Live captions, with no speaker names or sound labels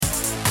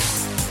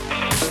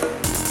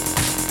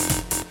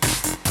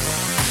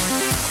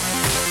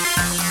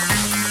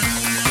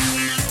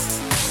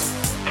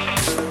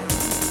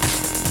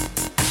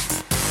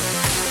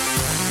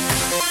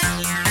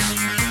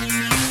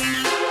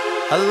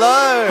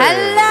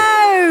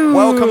Hello!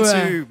 Welcome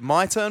to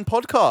My Turn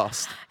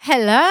Podcast.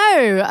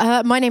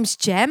 Hello, my name's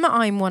Jem.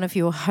 I'm one of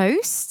your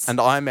hosts. And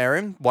I'm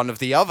Erin, one of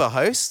the other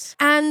hosts.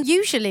 And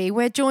usually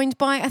we're joined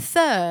by a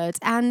third.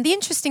 And the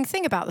interesting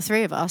thing about the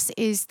three of us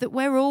is that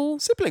we're all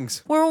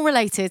Siblings. We're all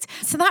related.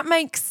 So that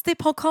makes the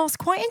podcast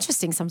quite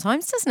interesting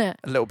sometimes, doesn't it?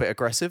 A little bit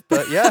aggressive,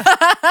 but yeah.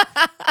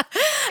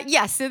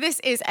 Yes, so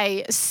this is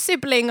a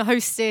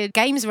sibling-hosted,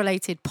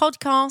 games-related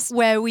podcast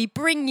where we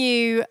bring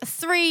you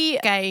 3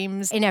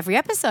 games in every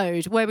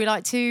episode where we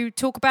like to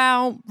talk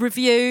about,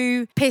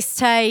 review, piss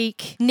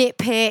take,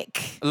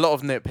 nitpick. A lot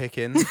of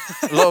nitpicking,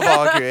 a lot of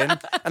arguing.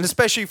 And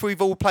especially if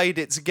we've all played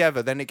it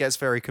together, then it gets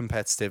very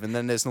competitive and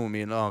then there's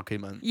normally an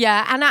argument.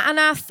 Yeah, and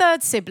our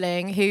third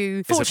sibling,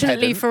 who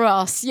fortunately for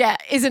us,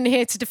 isn't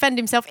here to defend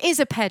himself,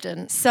 is a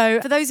pedant. So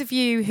for those of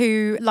you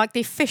who like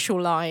the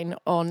official line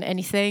on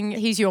anything,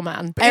 he's your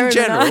man. But in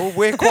general,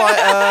 we're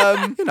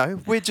quite,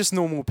 we're just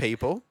normal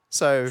people.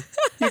 So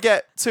you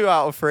get 2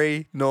 out of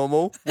 3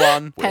 normal,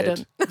 1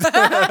 weird.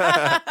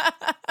 Pedant.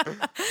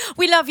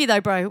 We love you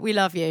though, bro. We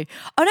love you.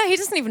 Oh no, he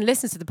doesn't even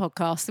listen to the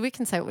podcast, so we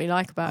can say what we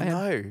like about him.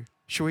 No.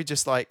 Should we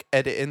just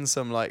edit in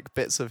some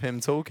bits of him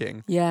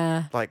talking?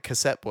 Yeah. Like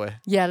Cassette Boy.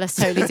 Yeah, let's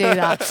totally do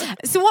that.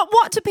 So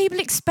what do people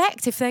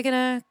expect if they're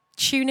going to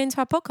tune into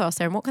our podcast,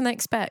 Aaron? What can they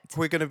expect?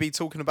 We're going to be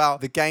talking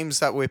about the games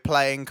that we're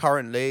playing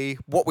currently,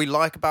 what we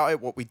like about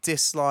it, what we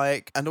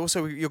dislike, and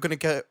also you're going to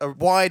get a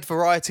wide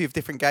variety of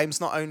different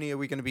games. Not only are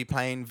we going to be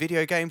playing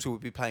video games, we'll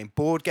be playing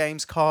board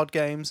games, card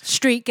games,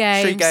 street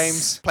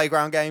games,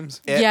 playground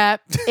games. Yeah,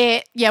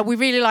 we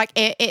really like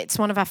it. It's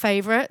one of our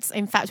favourites.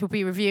 In fact, we'll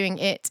be reviewing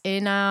it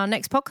in our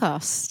next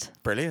podcast.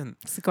 Brilliant.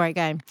 It's a great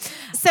game.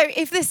 So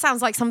if this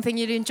sounds like something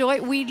you'd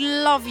enjoy, we'd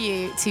love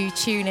you to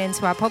tune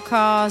into our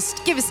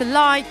podcast. Give us a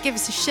like, give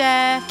us a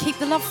share. Keep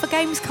the love for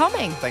games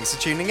coming. Thanks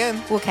for tuning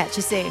in. We'll catch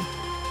you soon.